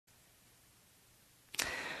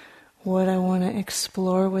what I want to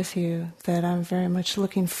explore with you, that I'm very much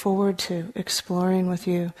looking forward to exploring with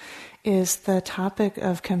you, is the topic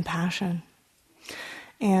of compassion.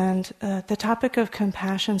 And the topic of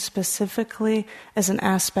compassion specifically as an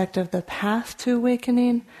aspect of the path to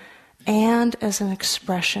awakening and as an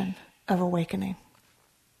expression of awakening.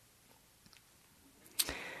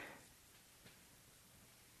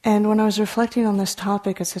 And when I was reflecting on this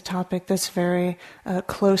topic, it's a topic that's very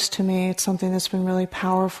close to me. It's something that's been really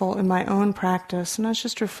powerful in my own practice. And I was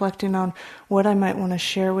just reflecting on what I might want to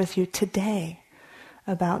share with you today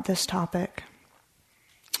about this topic.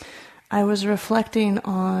 I was reflecting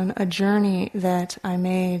on a journey that I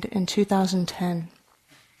made in 2010.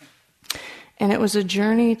 And it was a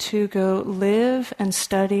journey to go live and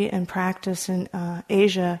study and practice in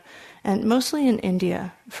Asia, and mostly in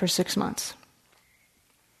India, for 6 months.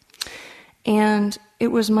 And it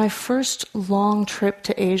was my first long trip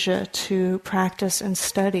to Asia to practice and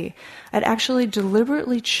study. I'd actually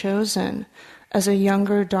deliberately chosen, as a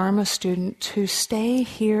younger Dharma student, to stay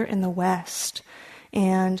here in the West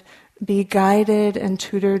and be guided and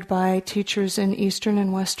tutored by teachers in Eastern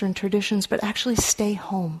and Western traditions, but actually stay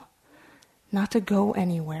home, not to go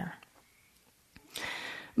anywhere.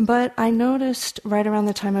 But I noticed right around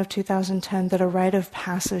the time of 2010 that a rite of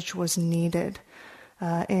passage was needed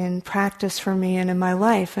in practice for me and in my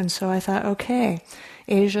life. And so I thought, okay,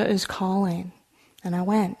 Asia is calling. And I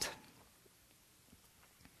went.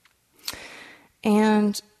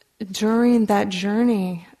 And during that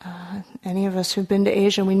journey, any of us who've been to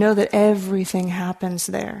Asia, we know that everything happens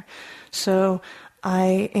there. So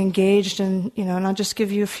I engaged in, and I'll just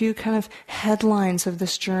give you a few kind of headlines of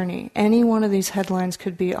this journey. Any one of these headlines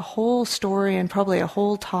could be a whole story and probably a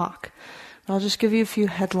whole talk. But I'll just give you a few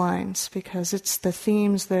headlines because it's the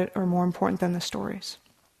themes that are more important than the stories.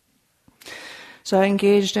 So I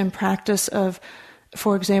engaged in practice of,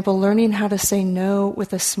 for example, learning how to say no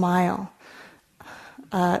with a smile.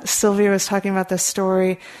 Sylvia was talking about this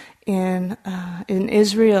story in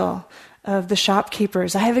Israel of the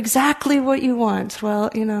shopkeepers. I have exactly what you want. Well,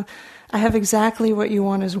 I have exactly what you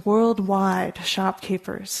want as worldwide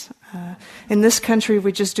shopkeepers. In this country,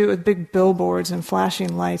 we just do it with big billboards and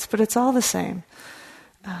flashing lights, but it's all the same.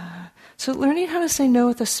 So learning how to say no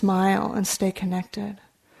with a smile and stay connected.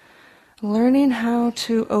 Learning how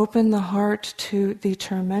to open the heart to the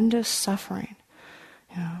tremendous suffering,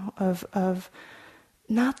 of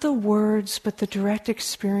not the words, but the direct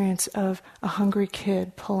experience of a hungry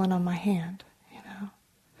kid pulling on my hand,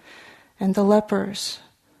 and the lepers,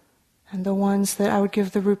 and the ones that I would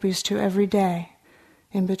give the rupees to every day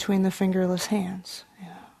in between the fingerless hands,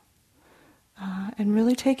 and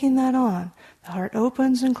really taking that on. The heart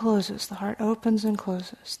opens and closes, the heart opens and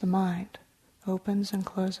closes, the mind opens and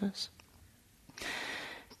closes.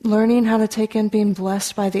 Learning how to take in being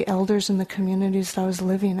blessed by the elders in the communities that I was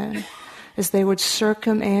living in, as they would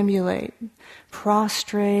circumambulate,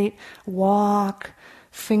 prostrate, walk,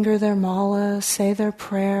 finger their malas, say their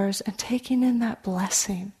prayers, and taking in that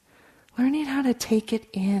blessing. Learning how to take it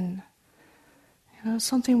in. It's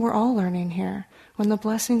something we're all learning here. When the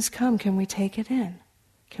blessings come, can we take it in?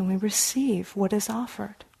 Can we receive what is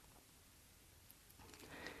offered?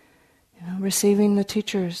 Receiving the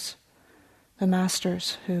teachers, the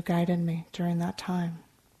masters who guided me during that time.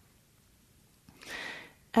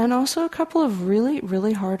 And also a couple of really,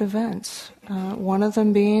 really hard events. One of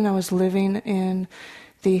them being I was living in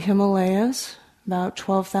the Himalayas, about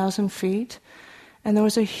 12,000 feet, and there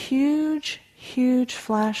was a huge, huge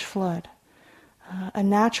flash flood. A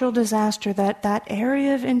natural disaster that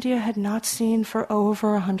area of India had not seen for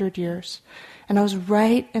over 100 years. And I was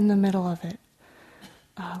right in the middle of it,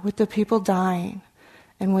 with the people dying,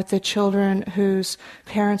 and with the children whose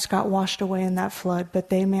parents got washed away in that flood, but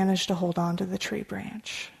they managed to hold on to the tree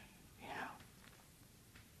branch.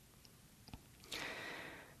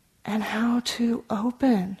 And how to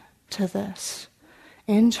open to this,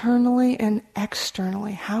 internally and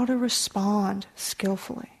externally, how to respond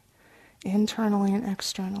skillfully, internally and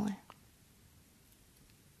externally.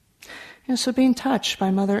 So being touched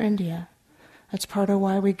by Mother India, that's part of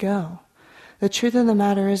why we go. The truth of the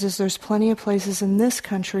matter is there's plenty of places in this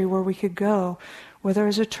country where we could go where there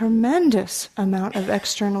is a tremendous amount of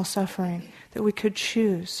external suffering that we could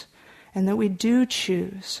choose, and that we do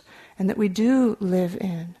choose, and that we do live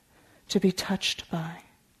in, to be touched by.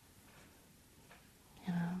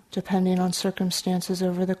 Depending on circumstances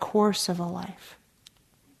over the course of a life,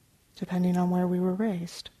 depending on where we were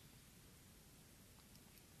raised.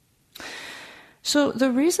 So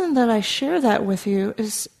the reason that I share that with you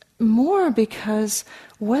is more because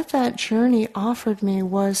what that journey offered me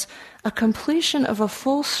was a completion of a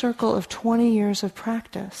full circle of 20 years of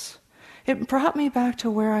practice. It brought me back to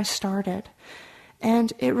where I started.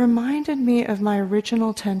 And it reminded me of my original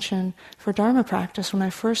intention for Dharma practice when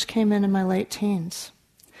I first came in my late teens.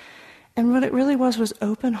 And what it really was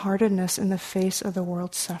open-heartedness in the face of the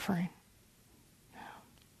world's suffering.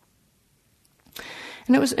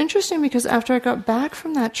 And it was interesting because after I got back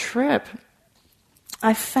from that trip,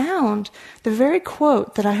 I found the very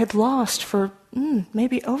quote that I had lost for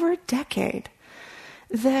maybe over a decade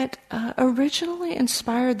that originally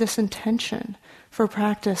inspired this intention for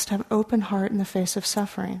practice to have open heart in the face of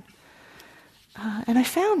suffering. And I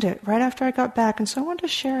found it right after I got back, and so I wanted to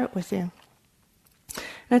share it with you.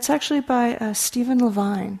 And it's actually by Stephen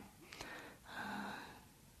Levine.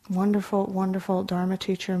 Wonderful, wonderful Dharma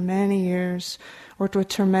teacher, many years, worked with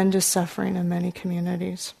tremendous suffering in many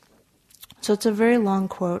communities. So it's a very long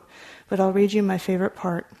quote, but I'll read you my favorite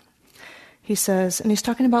part. He says, and he's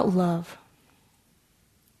talking about love.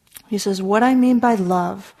 He says, "What I mean by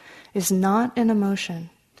love is not an emotion.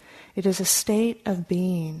 It is a state of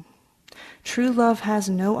being. True love has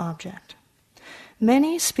no object.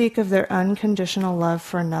 Many speak of their unconditional love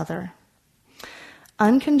for another.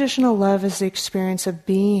 Unconditional love is the experience of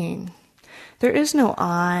being. There is no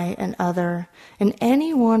I and other, and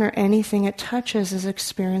anyone or anything it touches is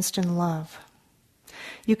experienced in love.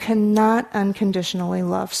 You cannot unconditionally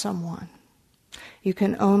love someone. You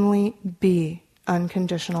can only be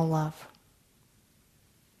unconditional love."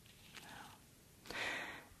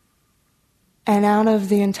 And out of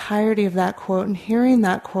the entirety of that quote, and hearing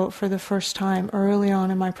that quote for the first time early on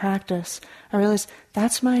in my practice, I realized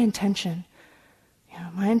that's my intention.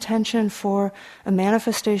 My intention for a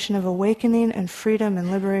manifestation of awakening and freedom and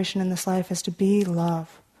liberation in this life is to be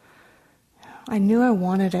love. I knew I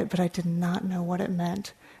wanted it, but I did not know what it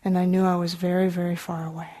meant. And I knew I was very, very far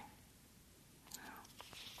away.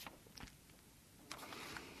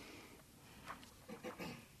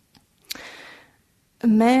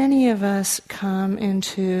 Many of us come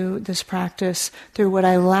into this practice through what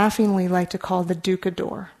I laughingly like to call the dukkha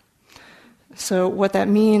door. So what that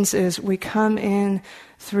means is we come in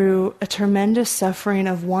through a tremendous suffering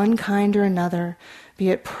of one kind or another, be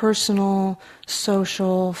it personal,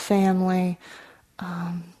 social, family,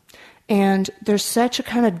 and there's such a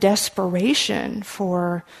kind of desperation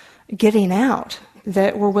for getting out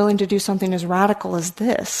that we're willing to do something as radical as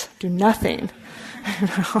this, do nothing.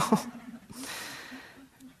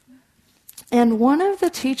 And one of the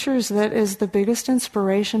teachers that is the biggest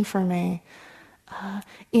inspiration for me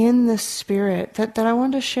in this spirit that I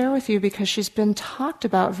wanted to share with you, because she's been talked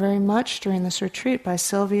about very much during this retreat by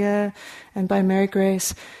Sylvia and by Mary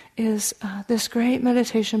Grace, is this great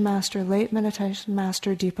meditation master, late meditation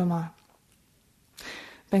master Dipa Ma,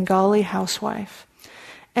 Bengali housewife.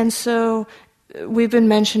 And so we've been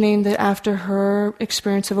mentioning that after her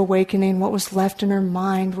experience of awakening, what was left in her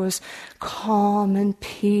mind was calm and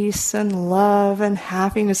peace and love and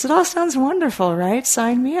happiness. It all sounds wonderful, right?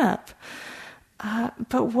 Sign me up.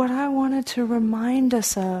 But what I wanted to remind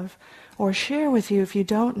us of, or share with you if you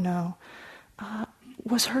don't know,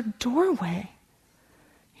 was her doorway.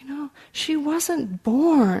 She wasn't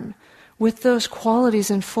born with those qualities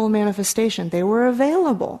in full manifestation. They were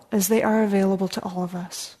available, as they are available to all of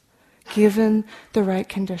us, given the right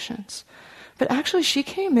conditions. But actually, she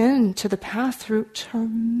came into the path through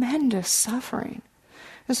tremendous suffering.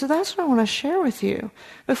 And so that's what I want to share with you.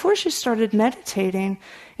 Before she started meditating,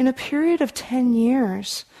 in a period of 10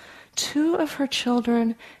 years, 2 of her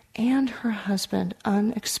children and her husband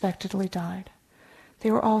unexpectedly died.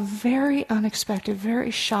 They were all very unexpected, very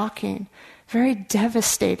shocking, very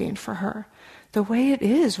devastating for her, the way it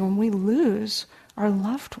is when we lose our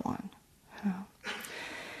loved one.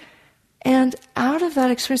 And out of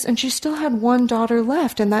that experience, and she still had one daughter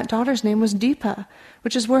left, and that daughter's name was Dipa,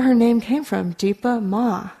 which is where her name came from, Dipa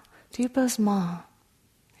Ma, Dipa's Ma.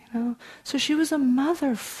 So she was a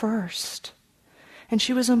mother first, and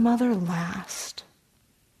she was a mother last.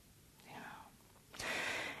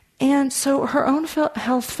 And so her own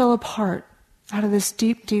health fell apart out of this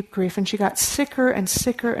deep, deep grief, and she got sicker and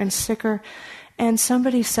sicker and sicker, and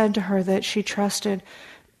somebody said to her that she trusted,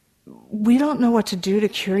 "We don't know what to do to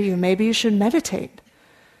cure you. Maybe you should meditate."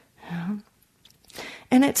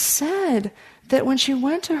 And it's said that when she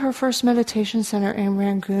went to her first meditation center in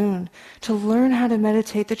Rangoon to learn how to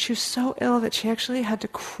meditate, that she was so ill that she actually had to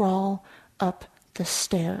crawl up the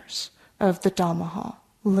stairs of the Dhamma hall,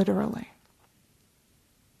 literally.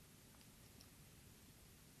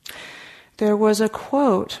 There was a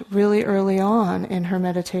quote really early on in her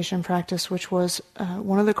meditation practice, which was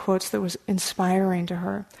one of the quotes that was inspiring to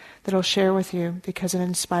her, that I'll share with you because it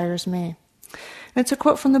inspires me. And it's a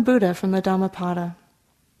quote from the Buddha, from the Dhammapada.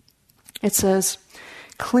 It says,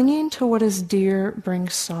 Clinging to what is dear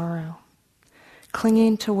brings sorrow.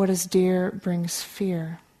 Clinging to what is dear brings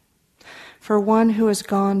fear. For one who has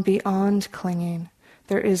gone beyond clinging,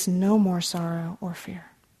 there is no more sorrow or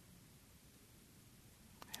fear.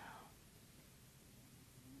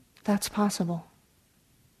 That's possible.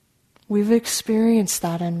 We've experienced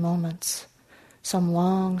that in moments, some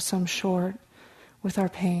long, some short, with our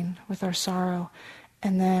pain, with our sorrow,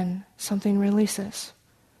 and then something releases.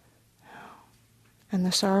 And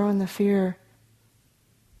the sorrow and the fear,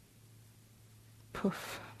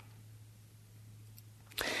 poof.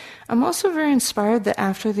 I'm also very inspired that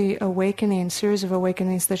after the series of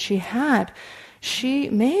awakenings that she had, she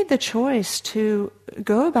made the choice to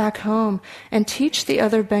go back home and teach the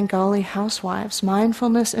other Bengali housewives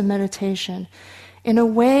mindfulness and meditation in a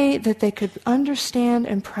way that they could understand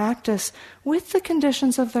and practice with the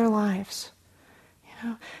conditions of their lives.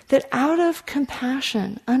 That out of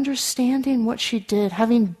compassion, understanding what she did,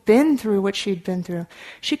 having been through what she'd been through,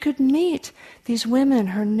 she could meet these women,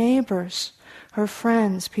 her neighbors, her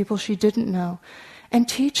friends, people she didn't know, and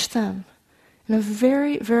teach them in a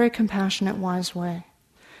very, very compassionate, wise way.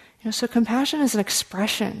 So compassion is an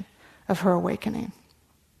expression of her awakening.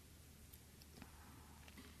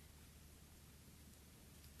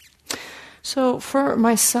 So for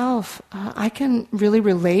myself, I can really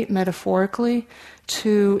relate metaphorically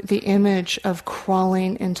to the image of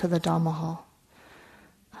crawling into the Dhamma hall.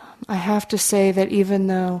 I have to say that even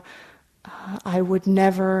though I would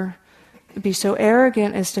never be so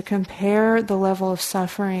arrogant as to compare the level of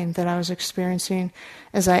suffering that I was experiencing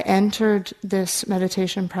as I entered this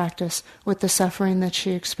meditation practice with the suffering that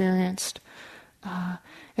she experienced,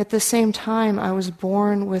 at the same time I was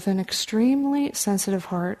born with an extremely sensitive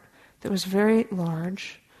heart that was very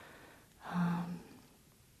large.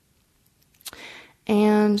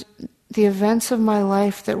 And the events of my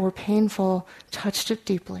life that were painful touched it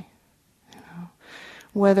deeply.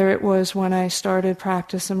 Whether it was when I started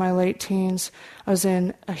practice in my late teens, I was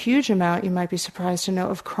in a huge amount, you might be surprised to know,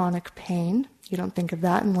 of chronic pain. You don't think of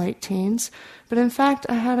that in late teens. But in fact,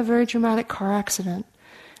 I had a very dramatic car accident,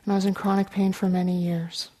 and I was in chronic pain for many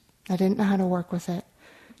years. I didn't know how to work with it.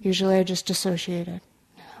 Usually I just dissociated.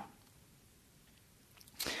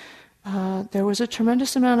 There was a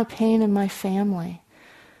tremendous amount of pain in my family,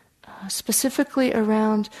 specifically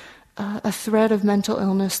around a thread of mental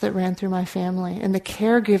illness that ran through my family and the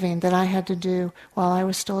caregiving that I had to do while I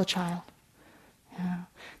was still a child.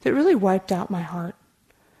 That really wiped out my heart.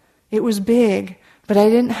 It was big, but I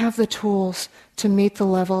didn't have the tools to meet the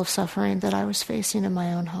level of suffering that I was facing in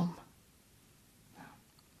my own home.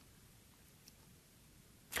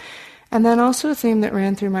 And then also a theme that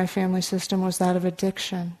ran through my family system was that of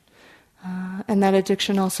addiction. And that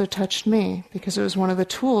addiction also touched me because it was one of the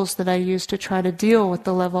tools that I used to try to deal with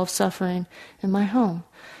the level of suffering in my home.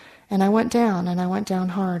 And I went down, and I went down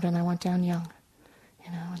hard, and I went down young.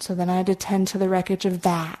 And so then I had to tend to the wreckage of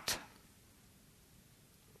that.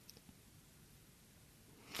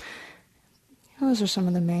 Those are some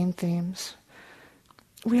of the main themes.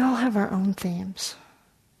 We all have our own themes.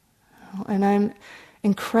 And I'm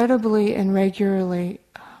incredibly and regularly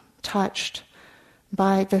touched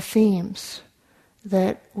by the themes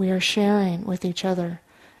that we are sharing with each other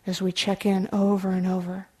as we check in over and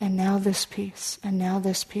over. And now this piece, and now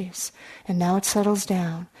this piece, and now it settles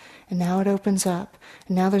down, and now it opens up,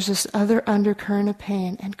 and now there's this other undercurrent of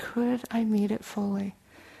pain, and could I meet it fully?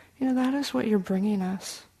 That is what you're bringing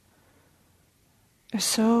us. It's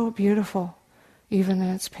so beautiful, even in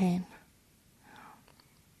its pain.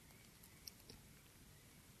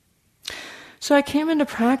 So I came into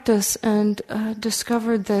practice and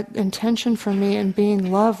discovered that intention for me and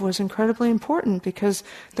being love was incredibly important because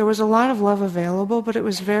there was a lot of love available, but it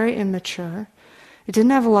was very immature. It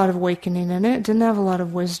didn't have a lot of awakening in it. It didn't have a lot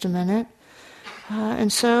of wisdom in it.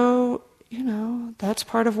 And so, that's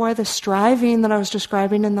part of why the striving that I was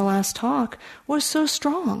describing in the last talk was so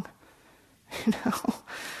strong.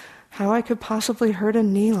 How I could possibly hurt a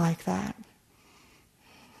knee like that.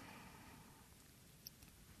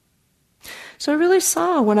 So I really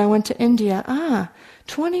saw when I went to India,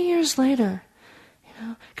 20 years later,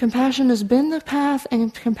 compassion has been the path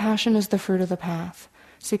and compassion is the fruit of the path.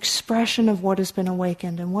 It's the expression of what has been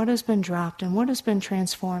awakened and what has been dropped and what has been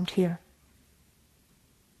transformed here.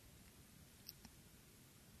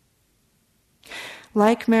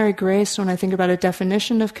 Like Mary Grace, when I think about a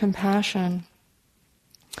definition of compassion,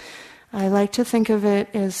 I like to think of it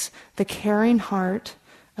as the caring heart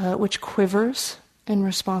which quivers in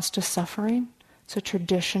response to suffering. It's a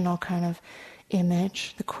traditional kind of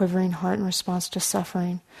image, the quivering heart in response to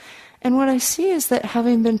suffering. And what I see is that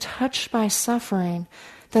having been touched by suffering,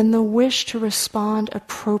 then the wish to respond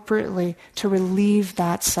appropriately to relieve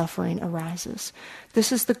that suffering arises.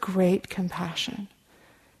 This is the great compassion.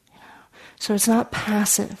 So it's not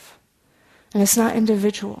passive, and it's not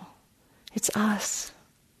individual. It's us.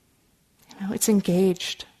 It's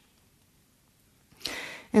engaged.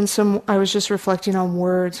 And I was just reflecting on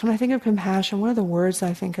words. When I think of compassion, what are the words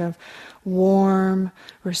I think of? Warm,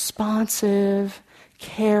 responsive,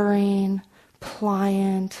 caring,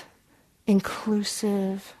 pliant,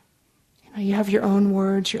 inclusive. You have your own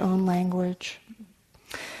words, your own language.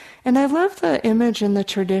 And I love the image in the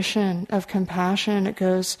tradition of compassion.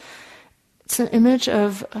 It's an image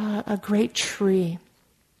of a great tree.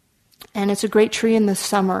 And it's a great tree in the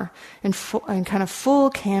summer in kind of full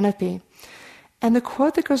canopy. And the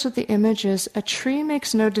quote that goes with the image is, "A tree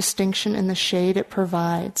makes no distinction in the shade it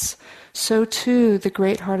provides. So too, the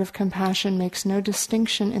great heart of compassion makes no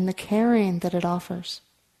distinction in the caring that it offers."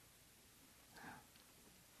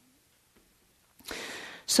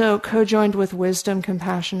 So, co-joined with wisdom,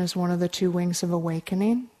 compassion is one of the two wings of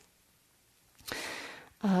awakening.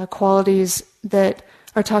 Qualities that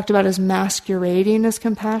are talked about as masquerading as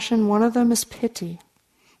compassion, one of them is pity.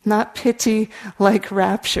 Not pity like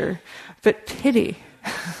rapture, but pity.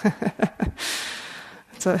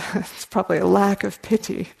 It's probably a lack of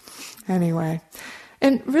pity. Anyway.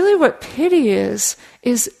 And really what pity is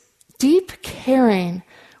deep caring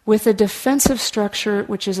with a defensive structure,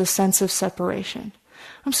 which is a sense of separation.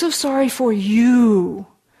 I'm so sorry for you.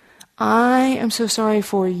 I am so sorry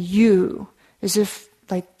for you. As if,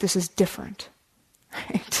 this is different.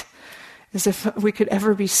 Right? As if we could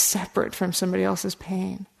ever be separate from somebody else's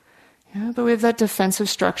pain. But we have that defensive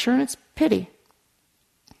structure, and it's pity.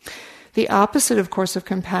 The opposite, of course, of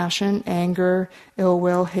compassion, anger, ill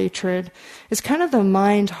will, hatred, is kind of the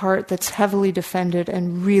mind-heart that's heavily defended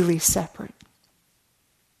and really separate.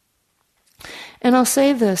 And I'll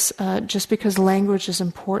say this just because language is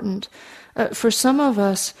important. For some of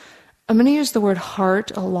us, I'm going to use the word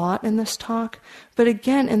heart a lot in this talk, but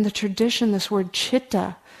again, in the tradition, this word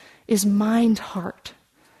chitta is mind-heart.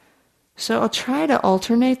 So I'll try to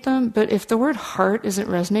alternate them, but if the word heart isn't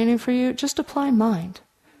resonating for you, just apply mind.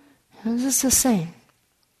 This is the same.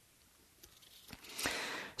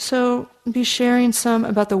 So be sharing some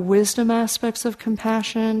about the wisdom aspects of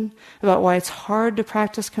compassion, about why it's hard to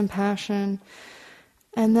practice compassion,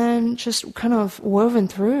 and then just kind of woven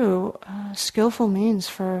through skillful means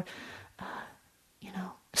for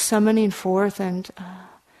summoning forth and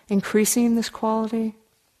increasing this quality,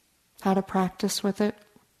 how to practice with it.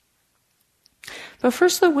 But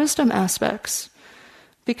first the wisdom aspects,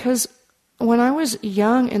 because when I was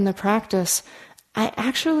young in the practice, I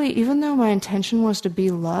actually, even though my intention was to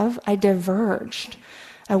be love, I diverged.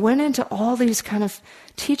 I went into all these kind of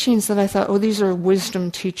teachings that I thought, these are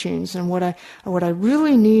wisdom teachings, and what I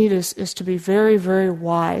really need is to be very, very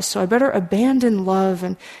wise. So I better abandon love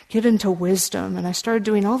and get into wisdom. And I started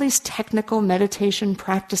doing all these technical meditation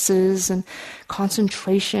practices and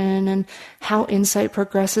concentration and how insight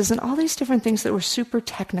progresses and all these different things that were super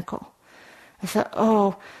technical. I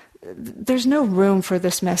thought, there's no room for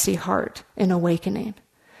this messy heart in awakening.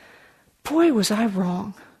 Boy, was I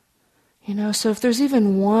wrong. So if there's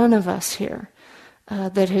even one of us here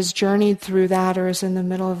that has journeyed through that or is in the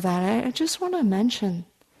middle of that, I just want to mention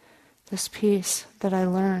this piece that I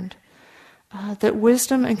learned. That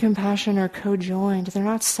wisdom and compassion are co-joined. They're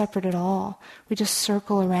not separate at all. We just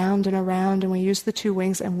circle around and we use the two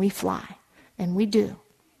wings and we fly. And we do.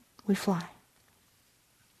 We fly.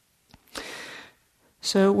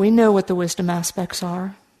 So we know what the wisdom aspects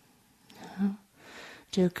are.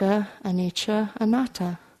 Dukkha, anicca,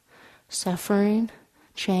 anatta. Suffering,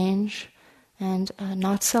 change, and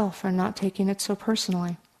not self, or not taking it so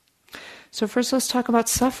personally. So first let's talk about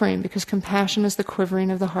suffering, because compassion is the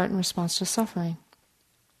quivering of the heart in response to suffering.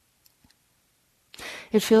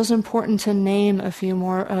 It feels important to name a few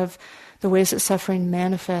more of the ways that suffering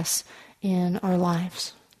manifests in our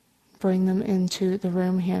lives. Bring them into the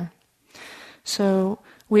room here. So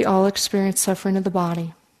we all experience suffering of the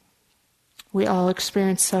body. We all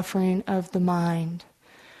experience suffering of the mind.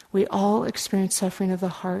 We all experience suffering of the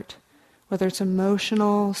heart, whether it's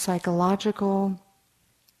emotional, psychological.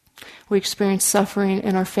 We experience suffering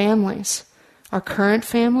in our families, our current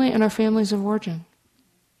family and our families of origin.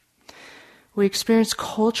 We experience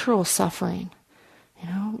cultural suffering,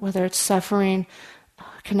 whether it's suffering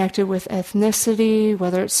connected with ethnicity,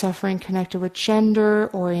 whether it's suffering connected with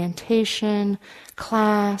gender, orientation,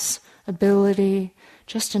 class, ability,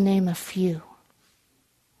 just to name a few.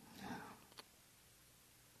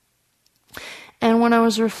 And when I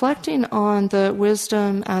was reflecting on the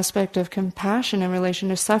wisdom aspect of compassion in relation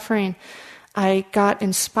to suffering, I got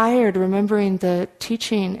inspired remembering the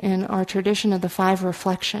teaching in our tradition of the 5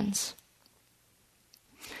 reflections.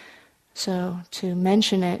 So to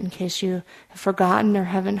mention it in case you have forgotten or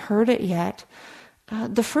haven't heard it yet,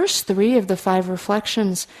 the first 3 of the 5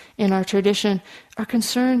 reflections in our tradition are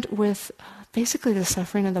concerned with basically the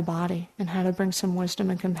suffering of the body and how to bring some wisdom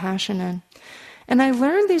and compassion in. And I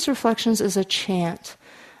learned these reflections as a chant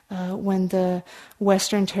when the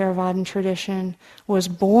Western Theravadan tradition was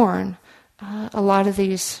born. A lot of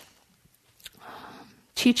these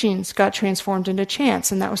teachings got transformed into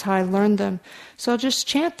chants, and that was how I learned them. So I'll just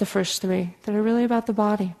chant the first 3 that are really about the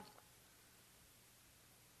body.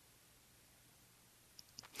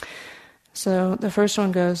 So the first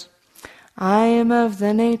one goes, I am of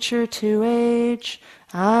the nature to age,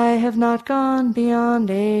 I have not gone beyond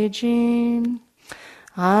aging.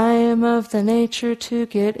 I am of the nature to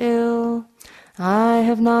get ill, I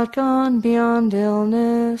have not gone beyond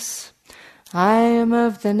illness. I am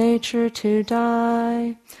of the nature to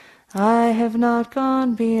die, I have not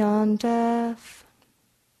gone beyond death.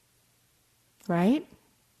 Right?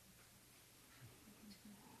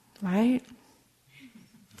 Right?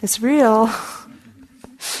 It's real.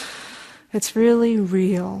 It's really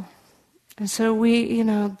real. And so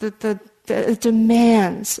it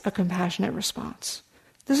demands a compassionate response.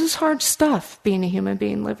 This is hard stuff, being a human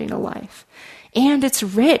being living a life. And it's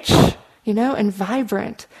rich, and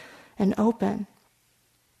vibrant and open.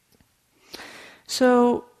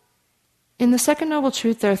 So, in the second noble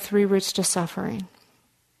truth, there are 3 roots to suffering.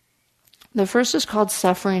 The first is called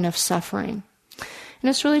suffering of suffering. And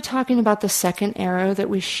it's really talking about the second arrow that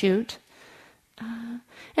we shoot.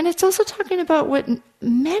 And it's also talking about what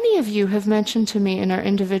many of you have mentioned to me in our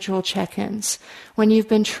individual check-ins, when you've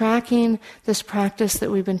been tracking this practice that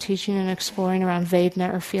we've been teaching and exploring around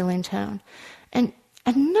Vedana or feeling tone. And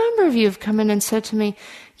a number of you have come in and said to me,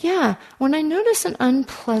 yeah, when I notice an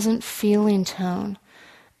unpleasant feeling tone,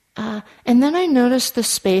 and then I notice the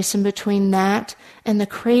space in between that and the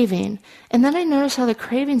craving, and then I notice how the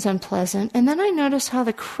craving's unpleasant, and then I notice how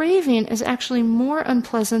the craving is actually more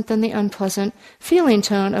unpleasant than the unpleasant feeling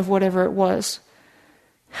tone of whatever it was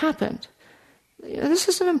happened. This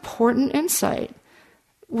is an important insight.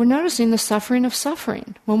 We're noticing the suffering of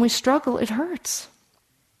suffering. When we struggle, it hurts.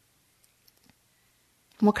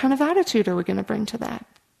 What kind of attitude are we going to bring to that?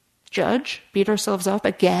 Judge? Beat ourselves up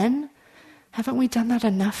again? Haven't we done that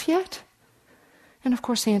enough yet? And of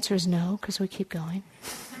course the answer is no, because we keep going.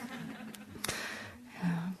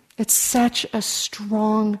 It's such a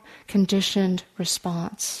strong, conditioned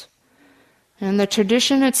response. And in the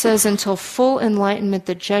tradition it says, until full enlightenment,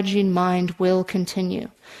 the judging mind will continue.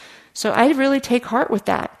 So I really take heart with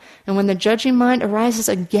that. And when the judging mind arises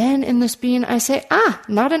again in this being, I say,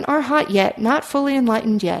 not an arhat yet, not fully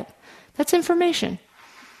enlightened yet. That's information.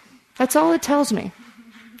 That's all it tells me.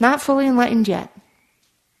 Not fully enlightened yet.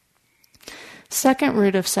 Second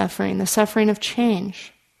root of suffering, the suffering of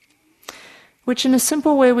change, which in a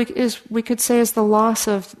simple way we could say is the loss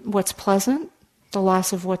of what's pleasant, the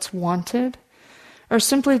loss of what's wanted, or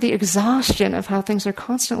simply the exhaustion of how things are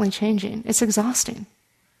constantly changing. It's exhausting.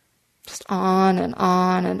 Just on and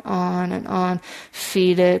on and on and on.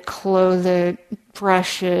 Feed it, clothe it,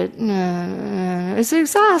 brush it. It's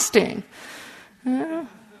exhausting.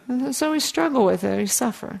 So we struggle with it, we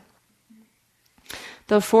suffer.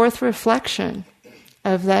 The fourth reflection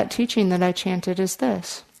of that teaching that I chanted is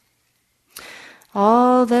this.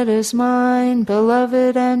 All that is mine,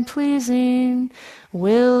 beloved and pleasing,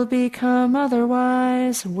 will become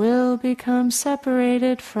otherwise, will become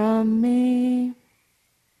separated from me.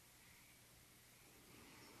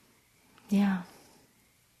 Yeah.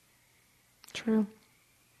 True.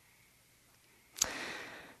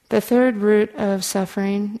 The third root of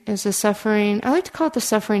suffering is the suffering, I like to call it the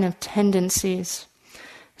suffering of tendencies.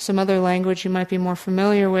 Some other language you might be more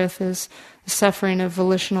familiar with is the suffering of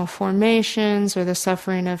volitional formations or the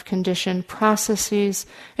suffering of conditioned processes.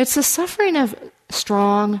 It's the suffering of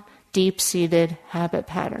strong, deep-seated habit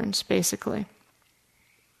patterns, basically.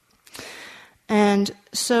 And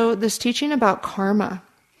so this teaching about karma,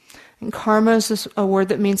 and karma is a word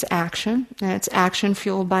that means action, and it's action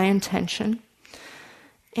fueled by intention.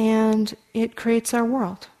 And it creates our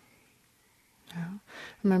world.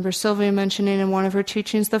 Remember Sylvia mentioning in one of her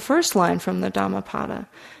teachings the first line from the Dhammapada,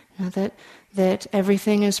 that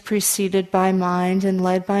everything is preceded by mind and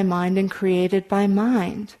led by mind and created by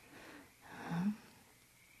mind.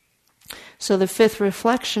 So the fifth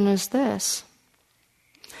reflection is this.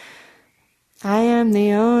 I am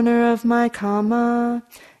the owner of my karma,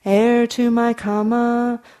 heir to my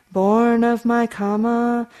karma, born of my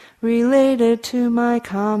karma, related to my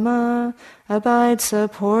karma, abide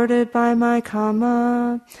supported by my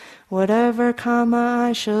karma. Whatever karma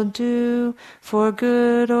I shall do, for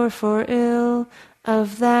good or for ill,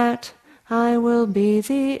 of that I will be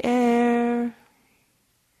the heir.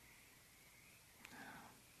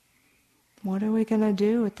 What are we going to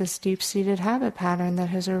do with this deep-seated habit pattern that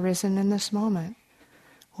has arisen in this moment?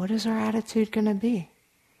 What is our attitude going to be?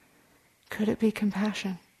 Could it be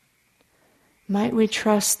compassion? Might we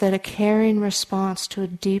trust that a caring response to a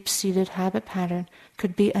deep-seated habit pattern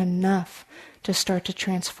could be enough to start to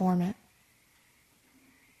transform it?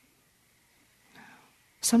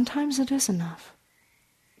 Sometimes it is enough.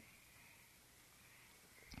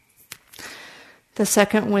 The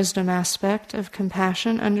second wisdom aspect of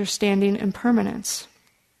compassion, understanding impermanence.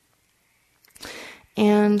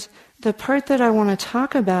 And the part that I want to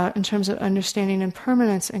talk about in terms of understanding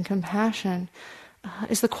impermanence and compassion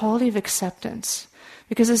is the quality of acceptance.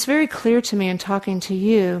 Because it's very clear to me in talking to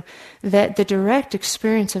you that the direct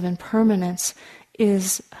experience of impermanence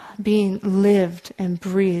is being lived and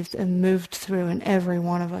breathed and moved through in every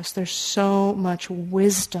one of us. There's so much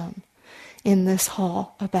wisdom in this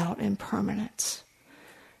hall about impermanence.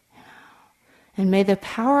 And may the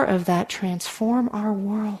power of that transform our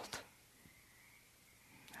world.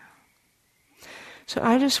 So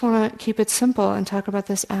I just want to keep it simple and talk about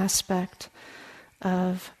this aspect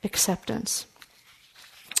of acceptance.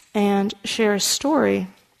 And share a story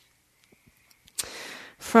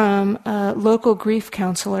from a local grief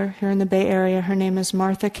counselor here in the Bay Area. Her name is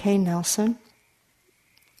Martha K. Nelson.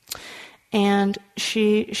 And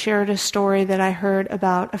she shared a story that I heard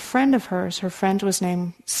about a friend of hers. Her friend was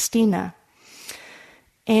named Stina.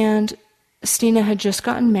 And Stina had just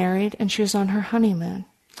gotten married and she was on her honeymoon.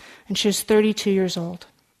 And she was 32 years old.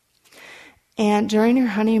 And during her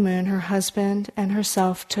honeymoon, her husband and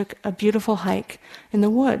herself took a beautiful hike in the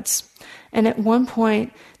woods. And at one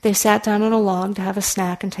point, they sat down on a log to have a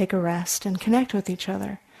snack and take a rest and connect with each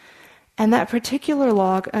other. And that particular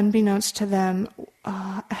log, unbeknownst to them,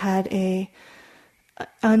 had a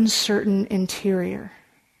uncertain interior.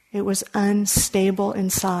 It was unstable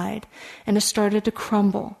inside, and it started to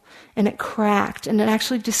crumble, and it cracked, and it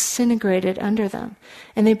actually disintegrated under them.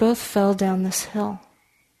 And they both fell down this hill.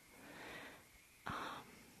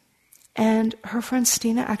 And her friend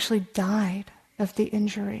Stina actually died of the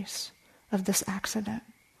injuries of this accident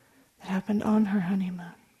that happened on her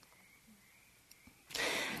honeymoon.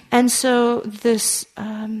 And so this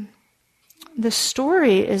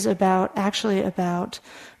story is about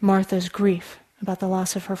Martha's grief, about the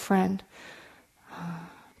loss of her friend.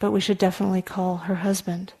 But we should definitely call her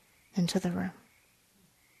husband into the room.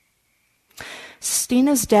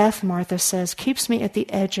 Stina's death, Martha says, keeps me at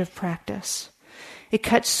the edge of practice. It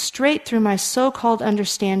cuts straight through my so-called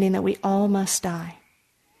understanding that we all must die.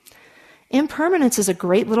 Impermanence is a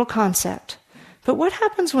great little concept, but what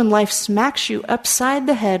happens when life smacks you upside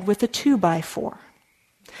the head with a 2x4?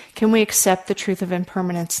 Can we accept the truth of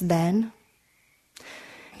impermanence then?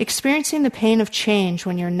 Experiencing the pain of change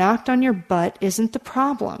when you're knocked on your butt isn't the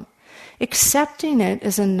problem. Accepting it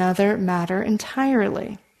is another matter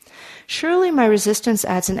entirely. Surely my resistance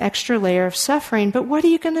adds an extra layer of suffering, but what are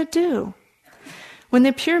you going to do? When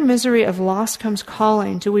the pure misery of loss comes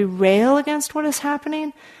calling, do we rail against what is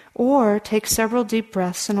happening or take several deep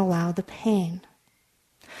breaths and allow the pain?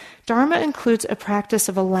 Dharma includes a practice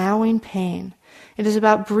of allowing pain. It is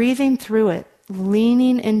about breathing through it,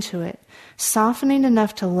 leaning into it, softening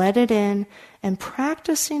enough to let it in, and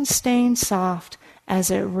practicing staying soft as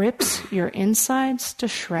it rips your insides to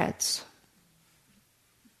shreds.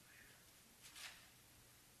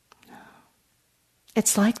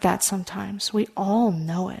 It's like that sometimes. We all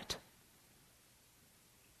know it.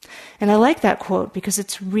 And I like that quote because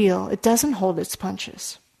it's real. It doesn't hold its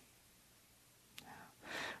punches.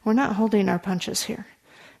 We're not holding our punches here.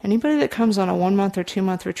 Anybody that comes on a 1-month or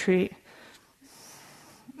 2-month retreat,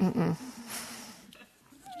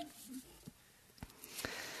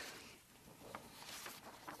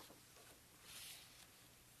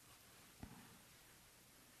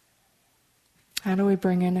 How do we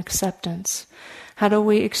bring in acceptance? How do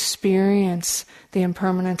we experience the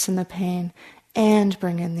impermanence and the pain and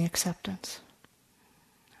bring in the acceptance?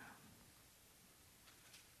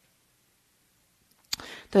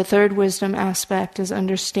 The third wisdom aspect is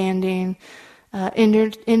understanding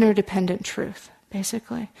interdependent truth,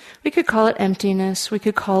 basically. We could call it emptiness. We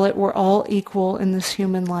could call it we're all equal in this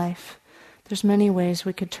human life. There's many ways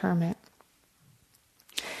we could term it.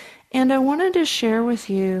 And I wanted to share with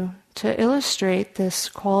you, to illustrate this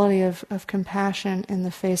quality of compassion in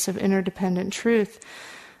the face of interdependent truth,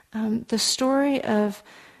 the story of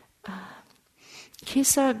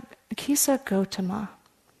Kisa Gautama.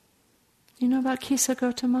 You know about Kisa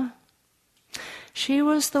Gautama? She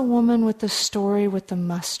was the woman with the story with the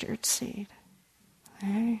mustard seed.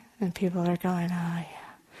 Okay? And people are going, oh yeah.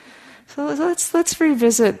 So let's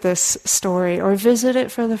revisit this story, or visit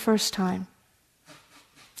it for the first time.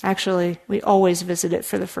 Actually, we always visit it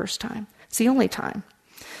for the first time. It's the only time.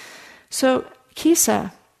 So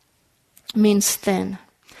Kisa means thin,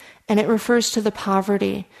 and it refers to the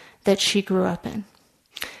poverty that she grew up in.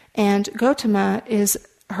 And Gautama is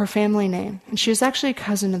her family name, and she was actually a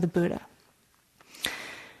cousin of the Buddha.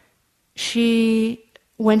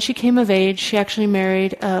 When she came of age, she actually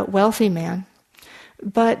married a wealthy man,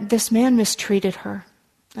 but this man mistreated her,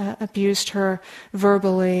 abused her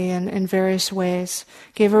verbally and in various ways,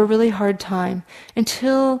 gave her a really hard time,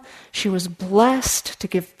 until she was blessed to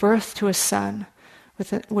give birth to a son,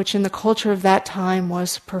 which in the culture of that time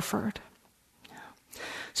was preferred.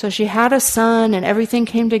 So she had a son, and everything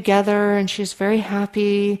came together, and she was very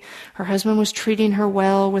happy. Her husband was treating her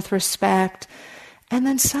well, with respect. And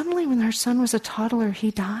then suddenly, when her son was a toddler, he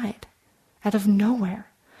died out of nowhere.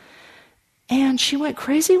 And she went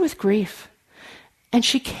crazy with grief. And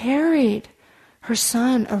she carried her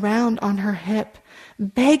son around on her hip,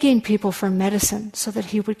 begging people for medicine so that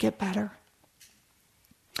he would get better.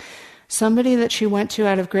 Somebody that she went to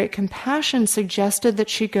out of great compassion suggested that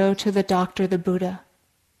she go to the doctor, the Buddha.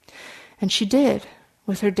 And she did,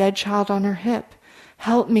 with her dead child on her hip.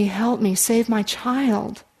 Help me, save my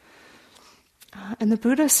child. And the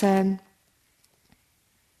Buddha said,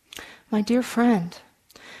 my dear friend,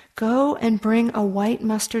 go and bring a white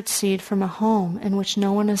mustard seed from a home in which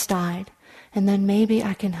no one has died, and then maybe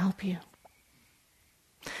I can help you.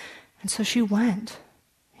 And so she went,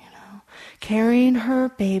 carrying her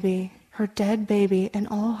baby, her dead baby, and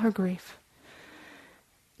all her grief,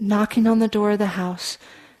 knocking on the door of the house.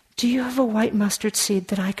 Do you have a white mustard seed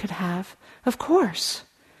that I could have? Of course.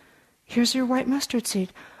 Here's your white mustard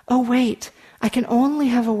seed. Oh, wait, I can only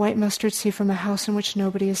have a white mustard seed from a house in which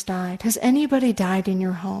nobody has died. Has anybody died in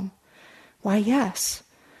your home? Why, yes.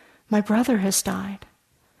 My brother has died.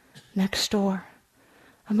 Next door.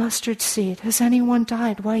 A mustard seed. Has anyone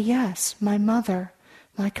died? Why, yes. My mother,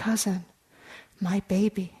 my cousin, my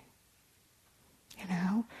baby.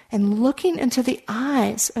 And looking into the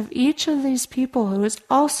eyes of each of these people who has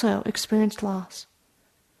also experienced loss.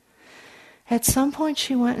 At some point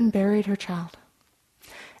she went and buried her child,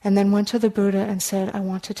 and then went to the Buddha and said, I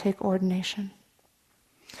want to take ordination.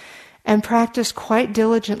 And practiced quite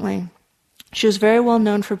diligently. She was very well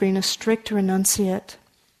known for being a strict renunciate,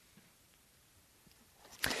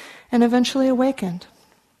 and eventually awakened.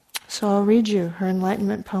 So I'll read you her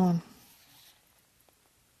enlightenment poem.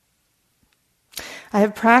 I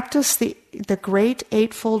have practiced the great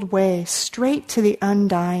eightfold way straight to the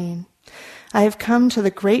undying. I have come to the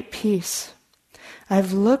great peace. I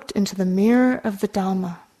have looked into the mirror of the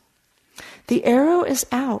Dhamma. The arrow is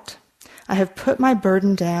out. I have put my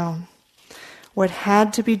burden down. What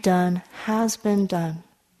had to be done has been done.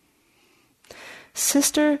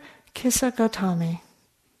 Sister Kisa Gautami,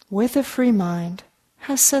 with a free mind,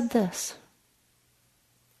 has said this.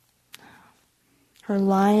 Her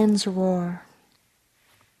lion's roar.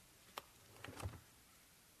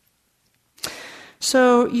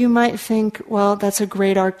 So you might think, well, that's a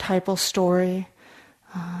great archetypal story,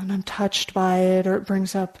 and I'm touched by it, or it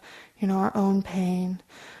brings up, our own pain,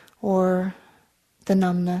 or the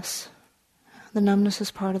numbness. The numbness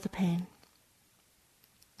is part of the pain.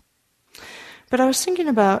 But I was thinking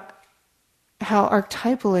about how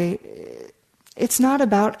archetypally, it's not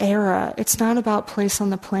about era, it's not about place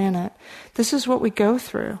on the planet. This is what we go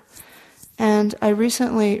through. And I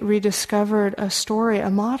recently rediscovered a story, a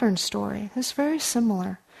modern story, that's very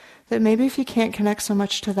similar. That maybe if you can't connect so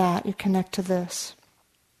much to that, you connect to this.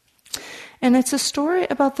 And it's a story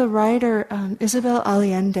about the writer Isabel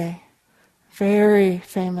Allende, very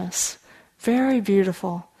famous, very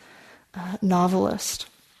beautiful novelist.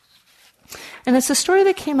 And it's a story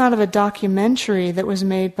that came out of a documentary that was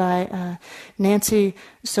made by Nancy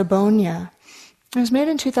Sobonia. It was made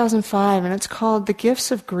in 2005, and it's called The Gifts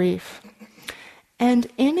of Grief. And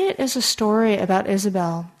in it is a story about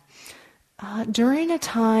Isabel during a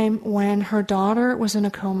time when her daughter was in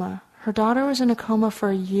a coma. Her daughter was in a coma for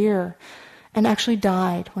a year and actually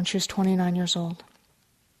died when she was 29 years old.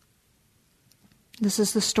 This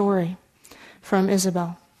is the story from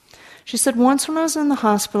Isabel. She said, once when I was in the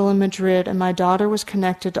hospital in Madrid and my daughter was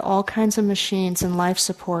connected to all kinds of machines and life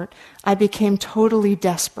support, I became totally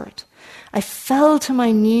desperate. I fell to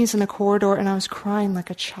my knees in a corridor and I was crying like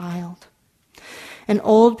a child. an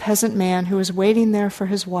old peasant man who was waiting there for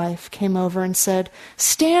his wife came over and said,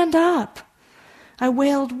 "Stand up." I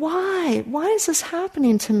wailed, "Why? Why is this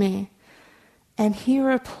happening to me?" And he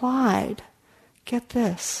replied, get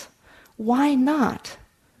this, "Why not?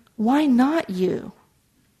 Why not you?"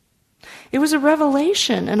 It was a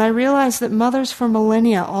revelation, and I realized that mothers for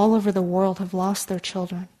millennia all over the world have lost their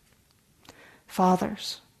children.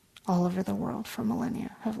 Fathers all over the world for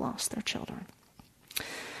millennia have lost their children.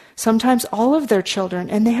 Sometimes all of their children,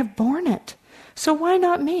 and they have borne it. So why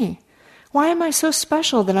not me? Why am I so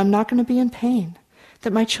special that I'm not going to be in pain?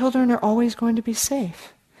 That my children are always going to be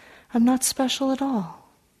safe? I'm not special at all.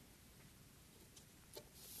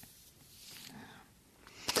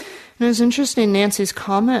 And it was interesting, Nancy's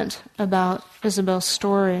comment about Isabel's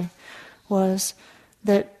story was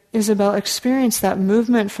that Isabel experienced that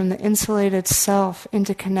movement from the insulated self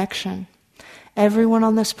into connection. Everyone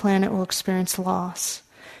on this planet will experience loss.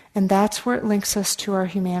 And that's where it links us to our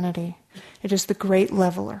humanity. It is the great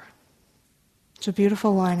leveler. It's a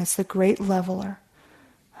beautiful line. It's the great leveler.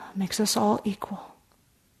 It makes us all equal.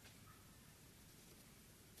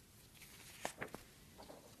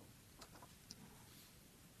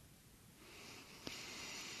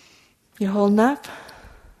 You holding up?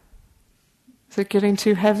 Is it getting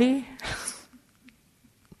too heavy?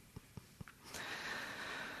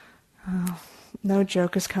 Oh, no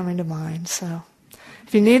joke is coming to mind, so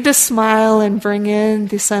if you need to smile and bring in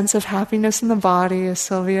the sense of happiness in the body, as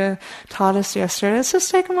Sylvia taught us yesterday, let's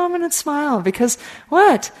just take a moment and smile, because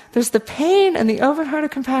what? There's the pain and the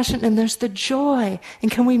open-hearted compassion, and there's the joy,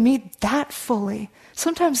 and can we meet that fully?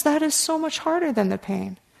 Sometimes that is so much harder than the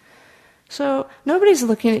pain. So nobody's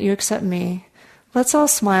looking at you except me. Let's all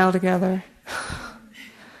smile together.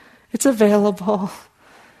 It's available.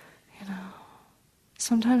 You know,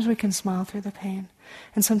 sometimes we can smile through the pain,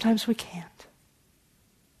 and sometimes we can't.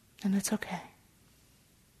 And it's okay.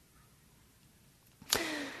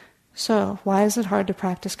 So, why is it hard to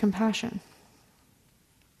practice compassion?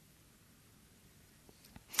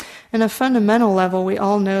 In a fundamental level, we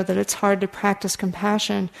all know that it's hard to practice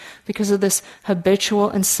compassion because of this habitual,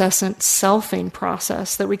 incessant selfing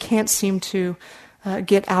process that we can't seem to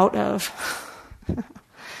get out of.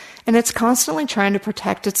 And it's constantly trying to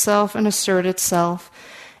protect itself and assert itself.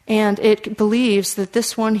 And it believes that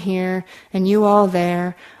this one here and you all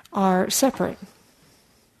there are separate.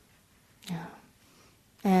 Yeah.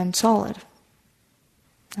 And solid.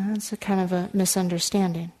 That's a kind of a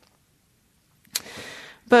misunderstanding.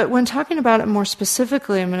 But when talking about it more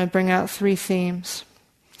specifically, I'm going to bring out 3 themes.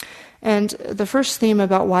 And the first theme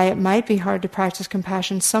about why it might be hard to practice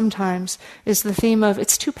compassion sometimes is the theme of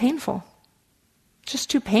it's too painful. Just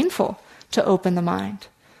too painful to open the mind,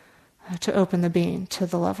 to open the being to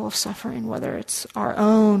the level of suffering, whether it's our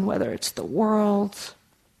own, whether it's the world's.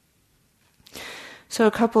 So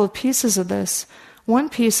a couple of pieces of this. One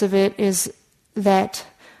piece of it is that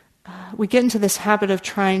we get into this habit of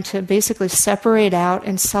trying to basically separate out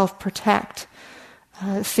and self-protect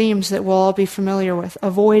themes that we'll all be familiar with.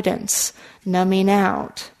 Avoidance, numbing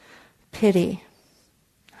out, pity.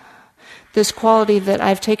 This quality that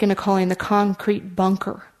I've taken to calling the concrete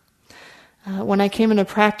bunker. When I came into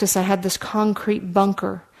practice, I had this concrete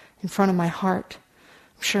bunker in front of my heart.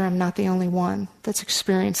 I'm sure I'm not the only one that's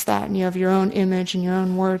experienced that, and you have your own image and your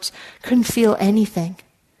own words. Couldn't feel anything.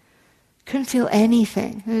 Couldn't feel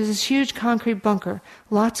anything. There's this huge concrete bunker,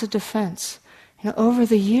 lots of defense. Over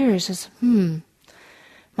the years, it's,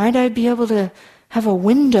 might I be able to have a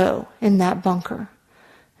window in that bunker?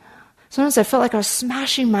 Sometimes I felt like I was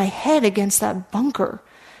smashing my head against that bunker.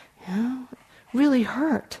 Really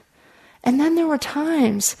hurt. And then there were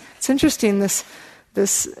times, it's interesting, this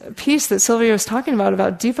piece that Sylvia was talking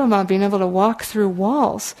about Dipa Ma being able to walk through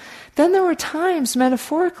walls. Then there were times,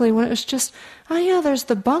 metaphorically, when it was just, there's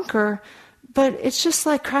the bunker, but it's just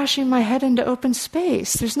like crashing my head into open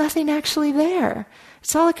space. There's nothing actually there.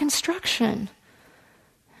 It's all a construction.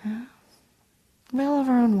 We all have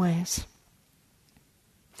our own ways.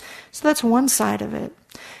 So that's one side of it.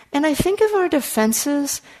 And I think of our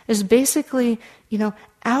defenses as basically,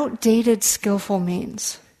 outdated skillful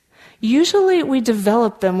means. Usually we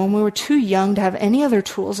developed them when we were too young to have any other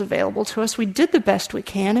tools available to us. We did the best we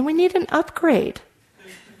can, and we need an upgrade.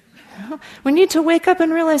 We need to wake up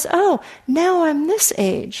and realize, now I'm this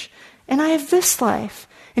age, and I have this life,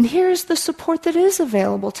 and here's the support that is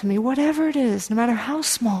available to me, whatever it is, no matter how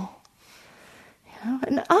small.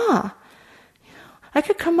 And I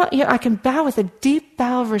could come up, I can bow with a deep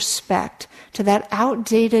bow of respect to that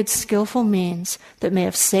outdated, skillful means that may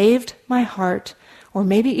have saved my heart, or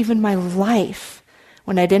maybe even my life,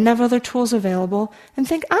 when I didn't have other tools available, and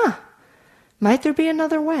think, might there be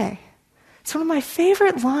another way? It's one of my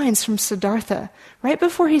favorite lines from Siddhartha, right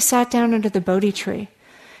before he sat down under the Bodhi tree.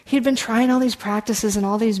 He'd been trying all these practices and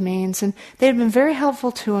all these means, and they had been very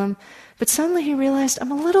helpful to him, but suddenly he realized,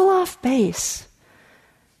 I'm a little off base.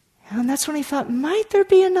 And that's when he thought, might there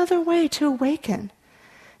be another way to awaken?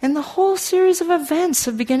 And the whole series of events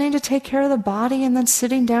of beginning to take care of the body and then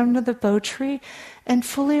sitting down under the Bodhi tree and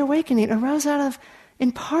fully awakening arose out of,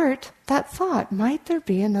 in part, that thought, might there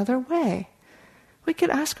be another way? We could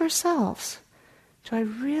ask ourselves, do I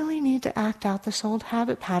really need to act out this old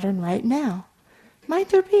habit pattern right now? Might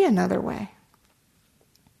there be another way?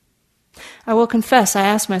 I will confess, I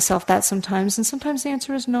ask myself that sometimes, and sometimes the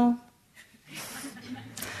answer is no.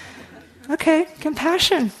 Okay,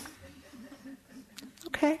 compassion.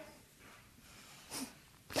 Okay.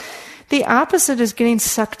 The opposite is getting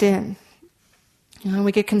sucked in.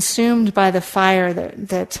 We get consumed by the fire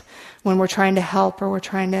that when we're trying to help or we're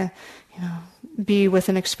trying to, be with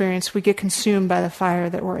an experience, we get consumed by the fire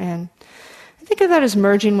that we're in. I think of that as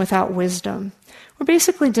merging without wisdom. We're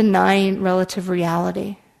basically denying relative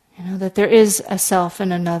reality, that there is a self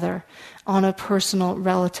and another on a personal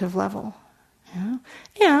relative level.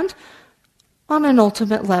 And on an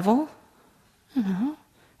ultimate level,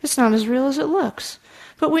 it's not as real as it looks.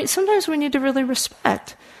 But sometimes we need to really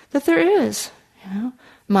respect that there is,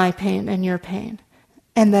 my pain and your pain,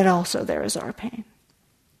 and that also there is our pain.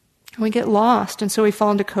 We get lost, and so we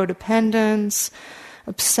fall into codependence,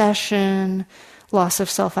 obsession, loss of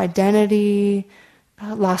self-identity,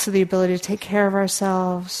 loss of the ability to take care of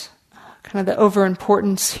ourselves, kind of the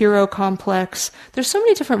overimportance, hero complex. There's so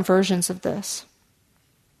many different versions of this.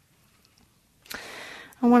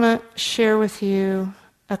 I want to share with you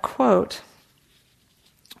a quote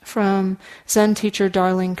from Zen teacher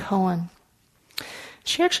Darlene Cohen.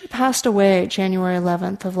 She actually passed away January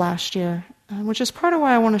 11th of last year, which is part of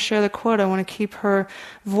why I want to share the quote. I want to keep her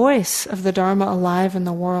voice of the Dharma alive in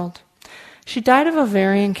the world. She died of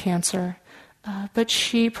ovarian cancer, but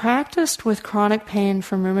she practiced with chronic pain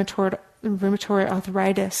from rheumatoid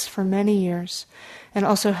arthritis for many years, and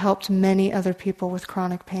also helped many other people with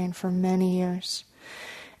chronic pain for many years.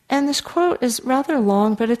 And this quote is rather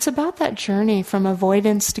long, but it's about that journey from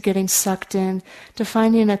avoidance to getting sucked in, to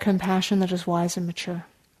finding a compassion that is wise and mature.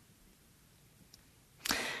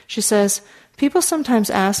 She says, people sometimes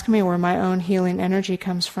ask me where my own healing energy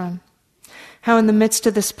comes from. How in the midst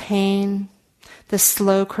of this pain, this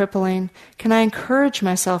slow crippling, can I encourage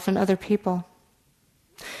myself and other people?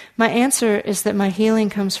 My answer is that my healing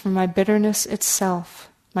comes from my bitterness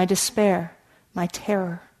itself, my despair, my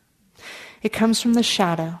terror. It comes from the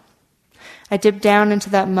shadow. I dip down into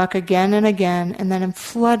that muck again and again, and then am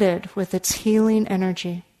flooded with its healing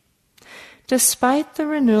energy. Despite the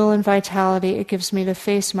renewal and vitality it gives me to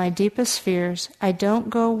face my deepest fears, I don't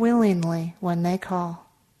go willingly when they call.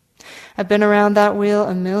 I've been around that wheel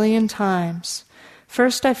 1,000,000 times.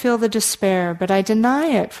 First I feel the despair, but I deny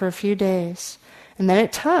it for a few days, and then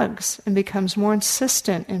it tugs and becomes more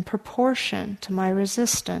insistent in proportion to my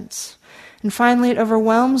resistance. And finally it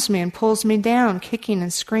overwhelms me and pulls me down, kicking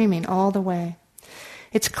and screaming all the way.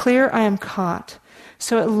 It's clear I am caught.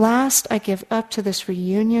 So at last I give up to this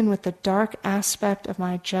reunion with the dark aspect of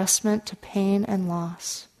my adjustment to pain and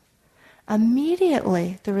loss.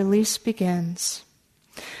 Immediately the release begins.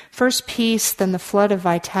 First peace, then the flood of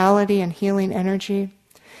vitality and healing energy.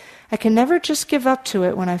 I can never just give up to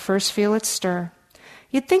it when I first feel it stir.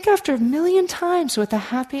 You'd think after 1,000,000 times with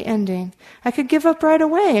a happy ending, I could give up right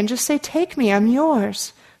away and just say, take me, I'm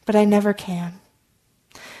yours. But I never can.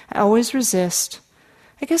 I always resist.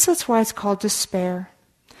 I guess that's why it's called despair.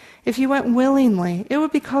 If you went willingly, it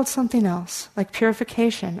would be called something else, like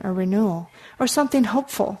purification or renewal, or something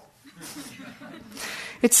hopeful.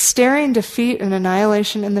 It's staring defeat and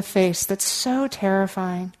annihilation in the face that's so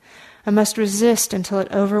terrifying. I must resist until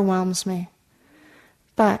it overwhelms me.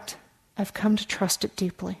 But I've come to trust it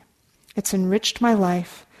deeply. It's enriched my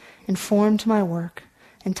life, informed my work,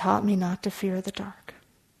 and taught me not to fear the dark.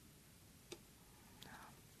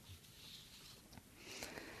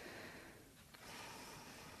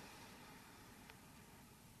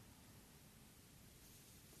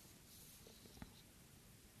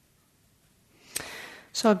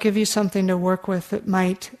 So I'll give you something to work with that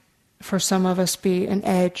might, for some of us, be an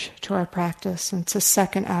edge to our practice. And it's a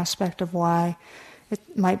second aspect of why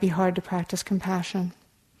it might be hard to practice compassion.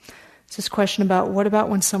 It's this question about, what about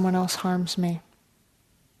when someone else harms me?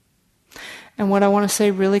 And what I want to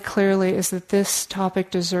say really clearly is that this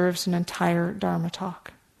topic deserves an entire Dharma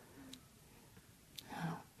talk.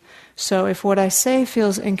 So if what I say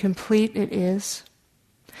feels incomplete, it is.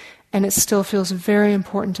 And it still feels very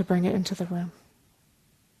important to bring it into the room.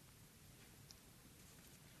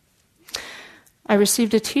 I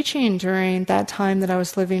received a teaching during that time that I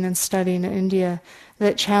was living and studying in India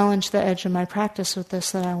that challenged the edge of my practice with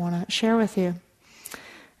this that I want to share with you.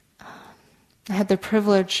 I had the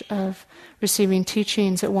privilege of receiving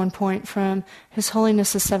teachings at one point from His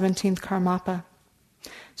Holiness the 17th Karmapa.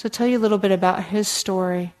 So I'll tell you a little bit about his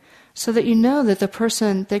story so that you know that the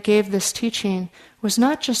person that gave this teaching was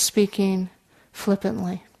not just speaking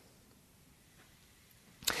flippantly.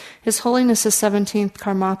 His Holiness the 17th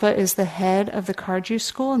Karmapa is the head of the Karju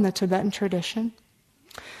school in the Tibetan tradition.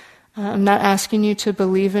 I'm not asking you to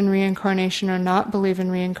believe in reincarnation or not believe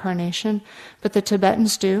in reincarnation, but the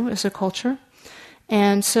Tibetans do as a culture.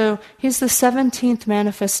 And so he's the 17th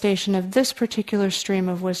manifestation of this particular stream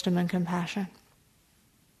of wisdom and compassion.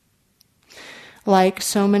 Like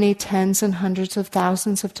so many tens and hundreds of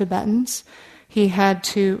thousands of Tibetans, he had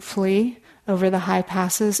to flee over the high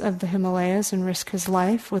passes of the Himalayas and risk his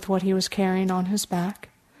life with what he was carrying on his back.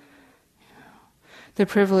 The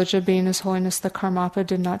privilege of being His Holiness the Karmapa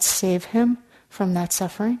did not save him from that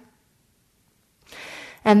suffering.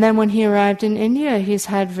 And then when he arrived in India, he's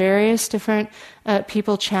had various different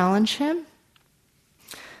people challenge him.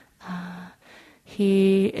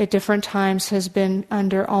 He, at different times, has been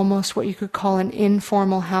under almost what you could call an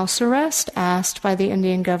informal house arrest, asked by the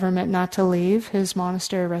Indian government not to leave his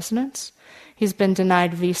monastery residence. He's been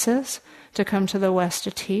denied visas to come to the West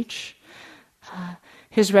to teach.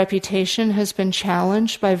 His reputation has been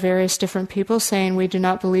challenged by various different people saying, "We do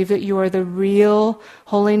not believe that you are the real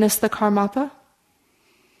Holiness the Karmapa."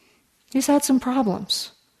 He's had some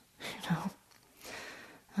problems,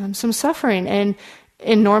 some suffering. And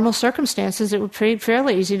in normal circumstances, it would be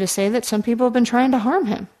fairly easy to say that some people have been trying to harm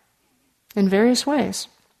him in various ways.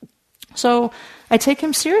 So I take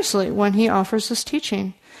him seriously when he offers this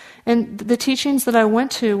teaching. And the teachings that I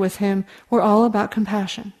went to with him were all about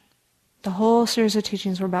compassion. The whole series of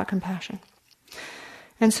teachings were about compassion.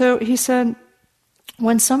 And so he said,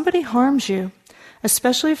 when somebody harms you,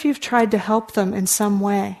 especially if you've tried to help them in some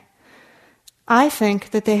way, I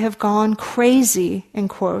think that they have gone crazy, in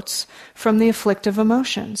quotes, from the afflictive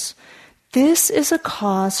emotions. This is a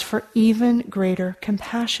cause for even greater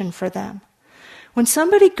compassion for them. When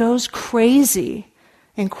somebody goes crazy,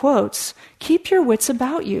 in quotes, keep your wits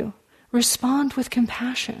about you. Respond with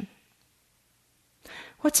compassion.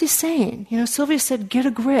 What's he saying? Sylvia said, get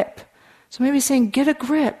a grip. So maybe he's saying, get a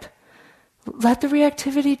grip. Let the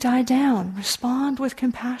reactivity die down. Respond with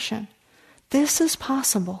compassion. This is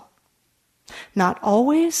possible. Not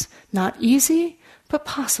always, not easy, but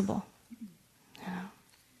possible.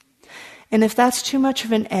 And if that's too much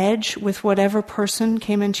of an edge with whatever person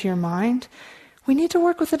came into your mind, we need to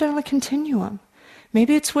work with it on a continuum.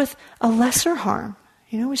 Maybe it's with a lesser harm.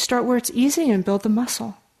 We start where it's easy and build the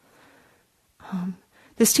muscle.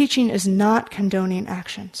 This teaching is not condoning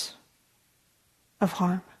actions of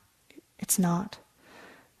harm. It's not.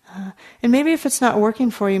 And maybe if it's not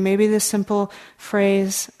working for you, maybe this simple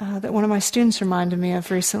phrase that one of my students reminded me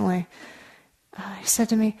of recently. He said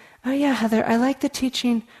to me, "Oh yeah, Heather, I like the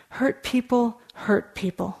teaching, hurt people, hurt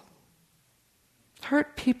people.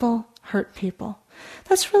 Hurt people, hurt people."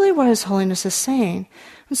 That's really what His Holiness is saying.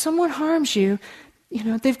 When someone harms you,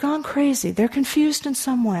 they've gone crazy. They're confused in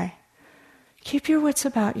some way. Keep your wits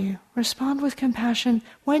about you. Respond with compassion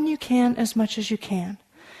when you can, as much as you can.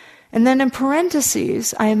 And then in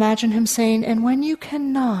parentheses, I imagine him saying, and when you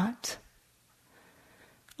cannot,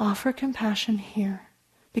 offer compassion here.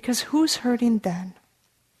 Because who's hurting then?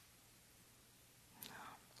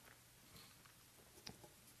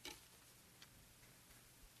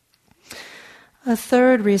 A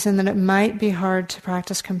third reason that it might be hard to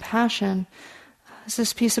practice compassion is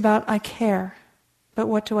this piece about I care, but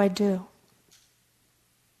what do I do?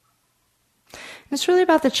 And it's really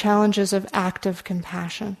about the challenges of active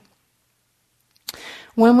compassion.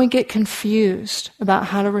 When we get confused about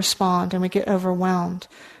how to respond and we get overwhelmed,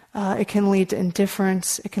 it can lead to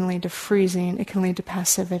indifference, it can lead to freezing, it can lead to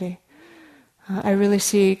passivity. I really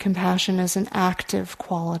see compassion as an active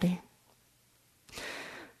quality.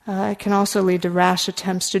 It can also lead to rash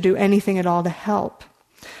attempts to do anything at all to help.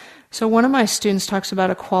 So one of my students talks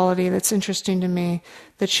about a quality that's interesting to me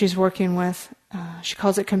that she's working with. She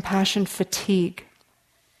calls it compassion fatigue.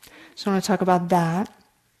 So I want to talk about that.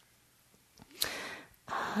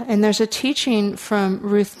 And there's a teaching from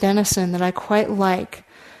Ruth Denison that I quite like,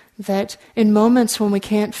 that in moments when we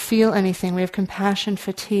can't feel anything, we have compassion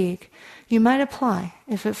fatigue, you might apply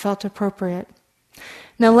if it felt appropriate.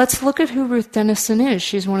 Now let's look at who Ruth Denison is.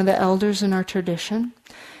 She's one of the elders in our tradition.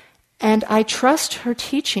 And I trust her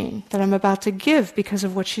teaching that I'm about to give because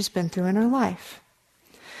of what she's been through in her life.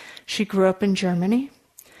 She grew up in Germany.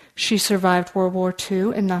 She survived World War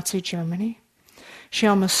II in Nazi Germany. She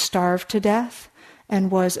almost starved to death and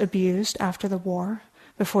was abused after the war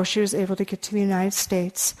before she was able to get to the United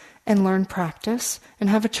States and learn practice and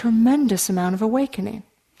have a tremendous amount of awakening.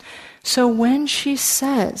 So when she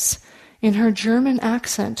says in her German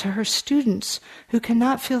accent to her students who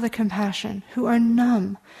cannot feel the compassion, who are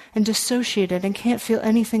numb and dissociated and can't feel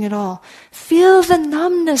anything at all, feel the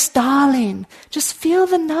numbness, darling. Just feel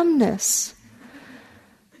the numbness.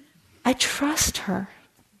 I trust her.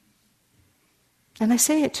 And I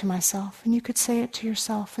say it to myself, and you could say it to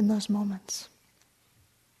yourself in those moments.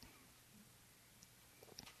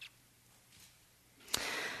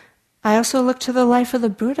 I also look to the life of the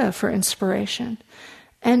Buddha for inspiration.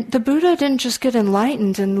 And the Buddha didn't just get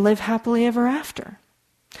enlightened and live happily ever after.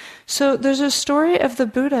 So there's a story of the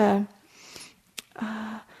Buddha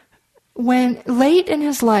when late in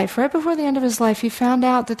his life, right before the end of his life, he found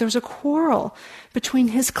out that there was a quarrel between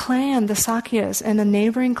his clan, the Sakyas, and a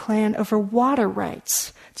neighboring clan over water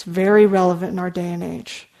rights. It's very relevant in our day and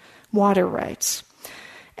age. Water rights.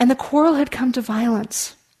 And the quarrel had come to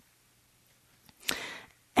violence.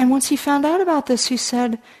 And once he found out about this, he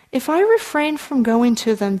said, if I refrain from going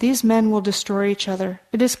to them, these men will destroy each other.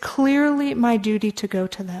 It is clearly my duty to go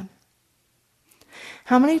to them.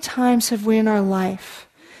 How many times have we in our life,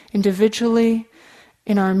 individually,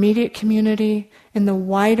 in our immediate community, in the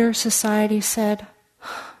wider society said,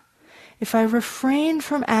 if I refrain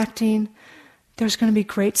from acting, there's going to be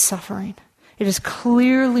great suffering. It is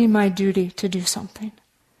clearly my duty to do something.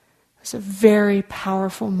 It's a very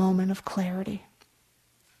powerful moment of clarity.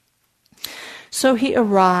 So he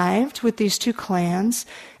arrived with these two clans,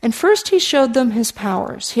 and first he showed them his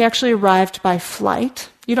powers. He actually arrived by flight.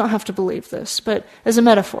 You don't have to believe this, but as a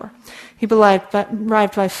metaphor. He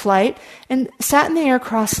arrived by flight and sat in the air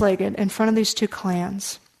cross-legged in front of these two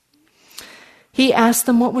clans. He asked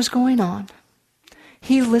them what was going on.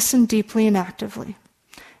 He listened deeply and actively.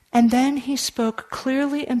 And then he spoke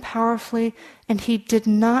clearly and powerfully, and he did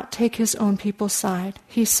not take his own people's side.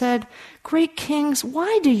 He said, "Great kings,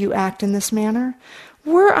 why do you act in this manner?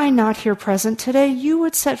 Were I not here present today, you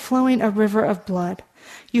would set flowing a river of blood.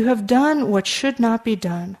 You have done what should not be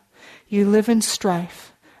done. You live in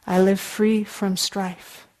strife. I live free from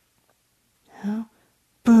strife." You know?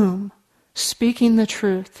 Boom. Speaking the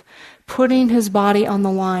truth. Putting his body on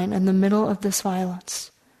the line in the middle of this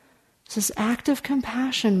violence. This is active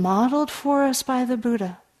compassion modeled for us by the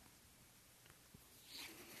Buddha.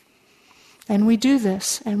 And we do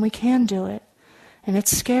this, and we can do it. And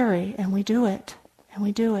it's scary, and we do it. And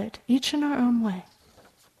we do it, each in our own way.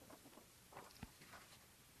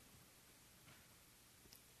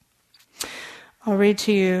 I'll read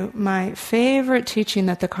to you my favorite teaching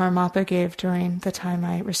that the Karmapa gave during the time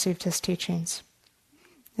I received his teachings.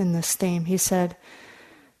 In this theme, he said,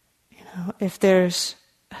 if there's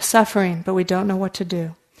suffering, but we don't know what to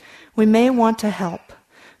do, we may want to help,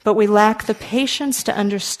 but we lack the patience to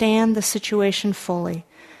understand the situation fully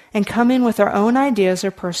and come in with our own ideas or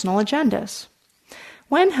personal agendas.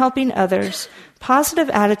 When helping others, positive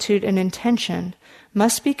attitude and intention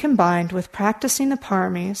must be combined with practicing the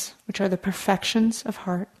paramis, which are the perfections of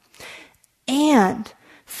heart, and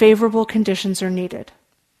favorable conditions are needed.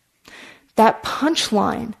 That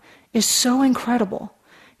punchline is so incredible.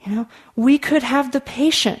 We could have the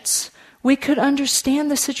patience. We could understand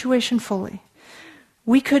the situation fully.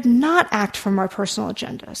 We could not act from our personal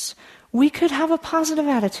agendas. We could have a positive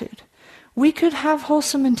attitude. We could have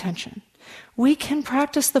wholesome intention. We can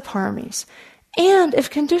practice the paramis. And if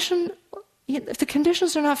the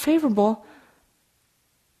conditions are not favorable,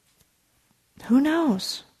 who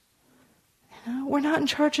knows? We're not in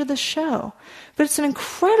charge of the show. But it's an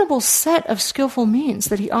incredible set of skillful means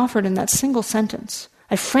that he offered in that single sentence.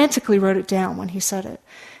 I frantically wrote it down when he said it.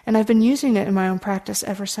 And I've been using it in my own practice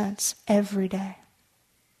ever since, every day.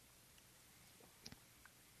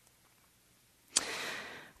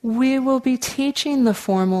 We will be teaching the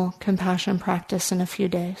formal compassion practice in a few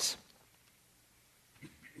days.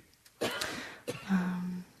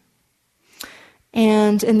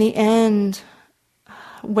 And in the end,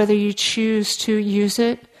 whether you choose to use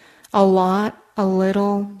it a lot, a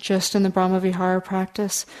little, just in the Brahma-Vihara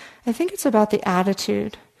practice, I think it's about the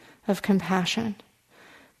attitude of compassion.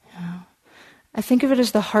 I think of it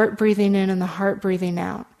as the heart breathing in and the heart breathing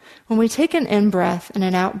out. When we take an in-breath and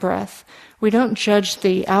an out-breath, we don't judge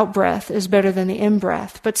the out-breath as better than the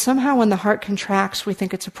in-breath, but somehow when the heart contracts, we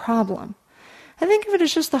think it's a problem. I think of it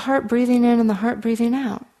as just the heart breathing in and the heart breathing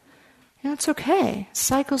out. It's okay.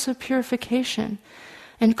 Cycles of purification.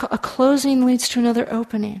 And a closing leads to another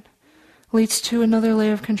opening, leads to another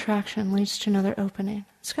layer of contraction, leads to another opening.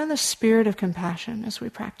 It's kind of the spirit of compassion as we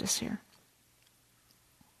practice here.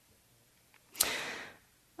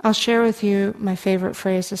 I'll share with you my favorite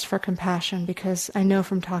phrases for compassion because I know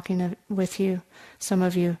from talking with you, some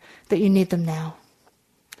of you, that you need them now.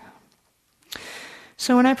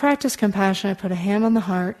 So when I practice compassion, I put a hand on the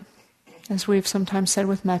heart, as we've sometimes said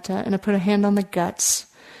with metta, and I put a hand on the guts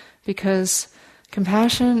because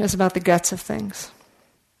compassion is about the guts of things.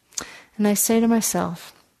 And I say to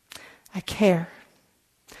myself, I care.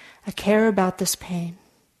 I care about this pain.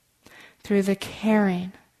 Through the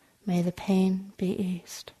caring, may the pain be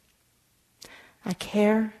eased. I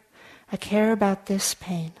care about this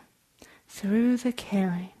pain. Through the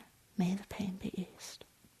caring, may the pain be eased.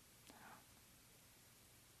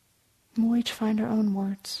 And we'll each find our own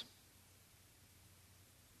words.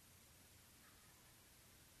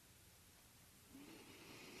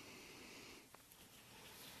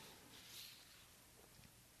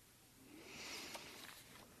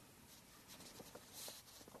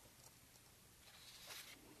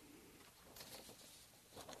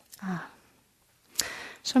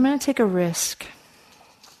 So I'm going to take a risk.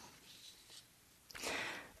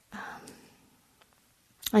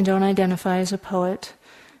 I don't identify as a poet,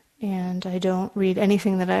 and I don't read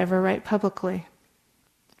anything that I ever write publicly.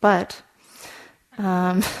 But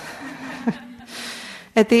at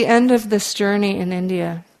the end of this journey in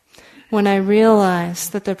India, when I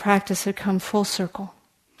realized that the practice had come full circle,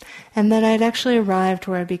 and that I'd actually arrived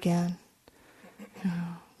where I began,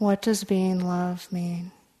 what does being love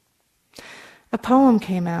mean? A poem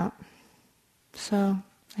came out, so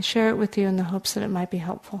I share it with you in the hopes that it might be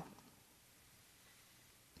helpful.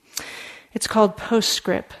 It's called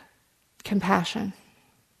Postscript, Compassion.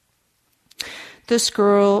 This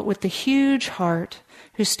girl with the huge heart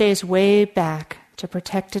who stays way back to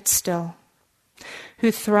protect it still, who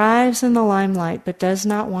thrives in the limelight but does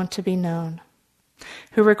not want to be known,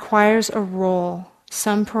 who requires a role,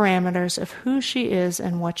 some parameters of who she is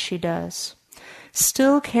and what she does,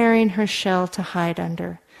 still carrying her shell to hide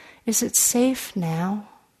under. Is it safe now?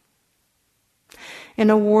 In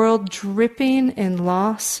a world dripping in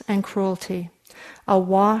loss and cruelty,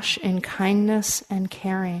 awash in kindness and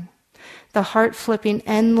caring, the heart flipping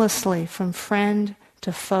endlessly from friend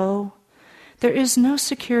to foe, there is no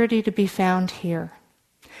security to be found here.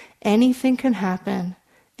 Anything can happen,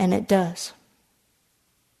 and it does.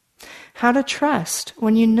 How to trust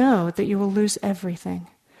when you know that you will lose everything.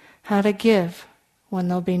 How to give when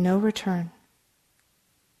there'll be no return.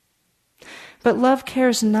 But love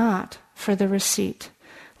cares not for the receipt.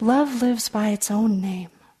 Love lives by its own name,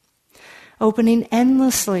 opening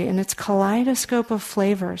endlessly in its kaleidoscope of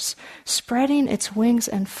flavors, spreading its wings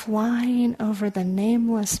and flying over the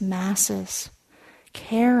nameless masses,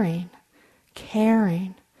 caring,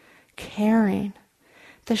 caring, caring.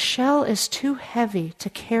 The shell is too heavy to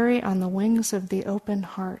carry on the wings of the open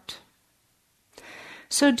heart.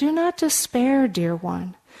 So do not despair, dear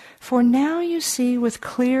one, for now you see with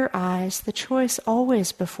clear eyes the choice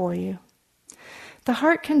always before you. The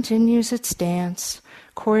heart continues its dance,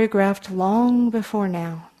 choreographed long before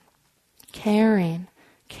now. Caring,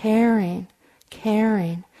 caring,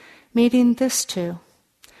 caring, meeting this too.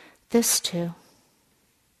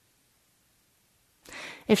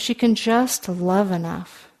 If she can just love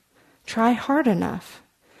enough, try hard enough,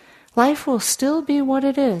 life will still be what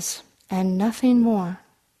it is, and nothing more.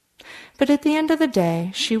 But at the end of the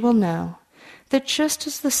day, she will know that just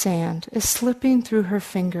as the sand is slipping through her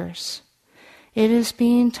fingers, it is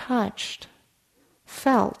being touched,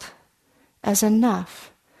 felt as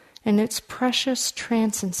enough in its precious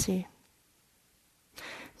transiency.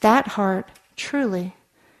 That heart truly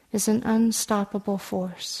is an unstoppable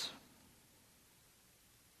force.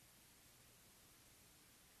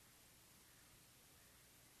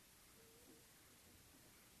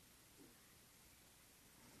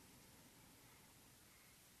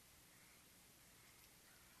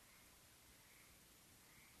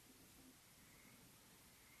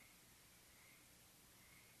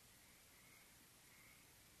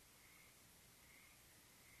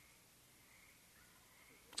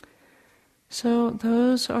 So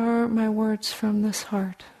those are my words from this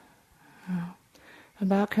heart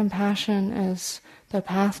about compassion as the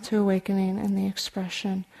path to awakening and the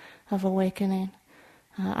expression of awakening.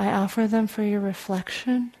 I offer them for your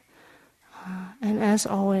reflection, and as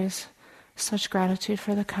always, such gratitude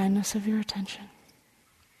for the kindness of your attention.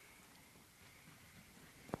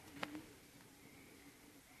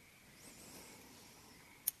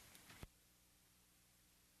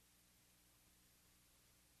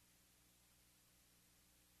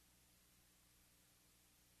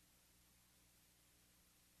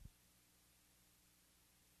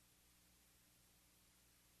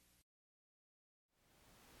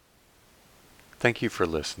 Thank you for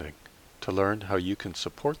listening. To learn how you can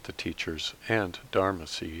support the teachers and Dharma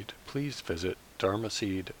Seed, please visit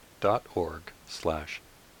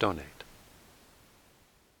dharmaseed.org/donate.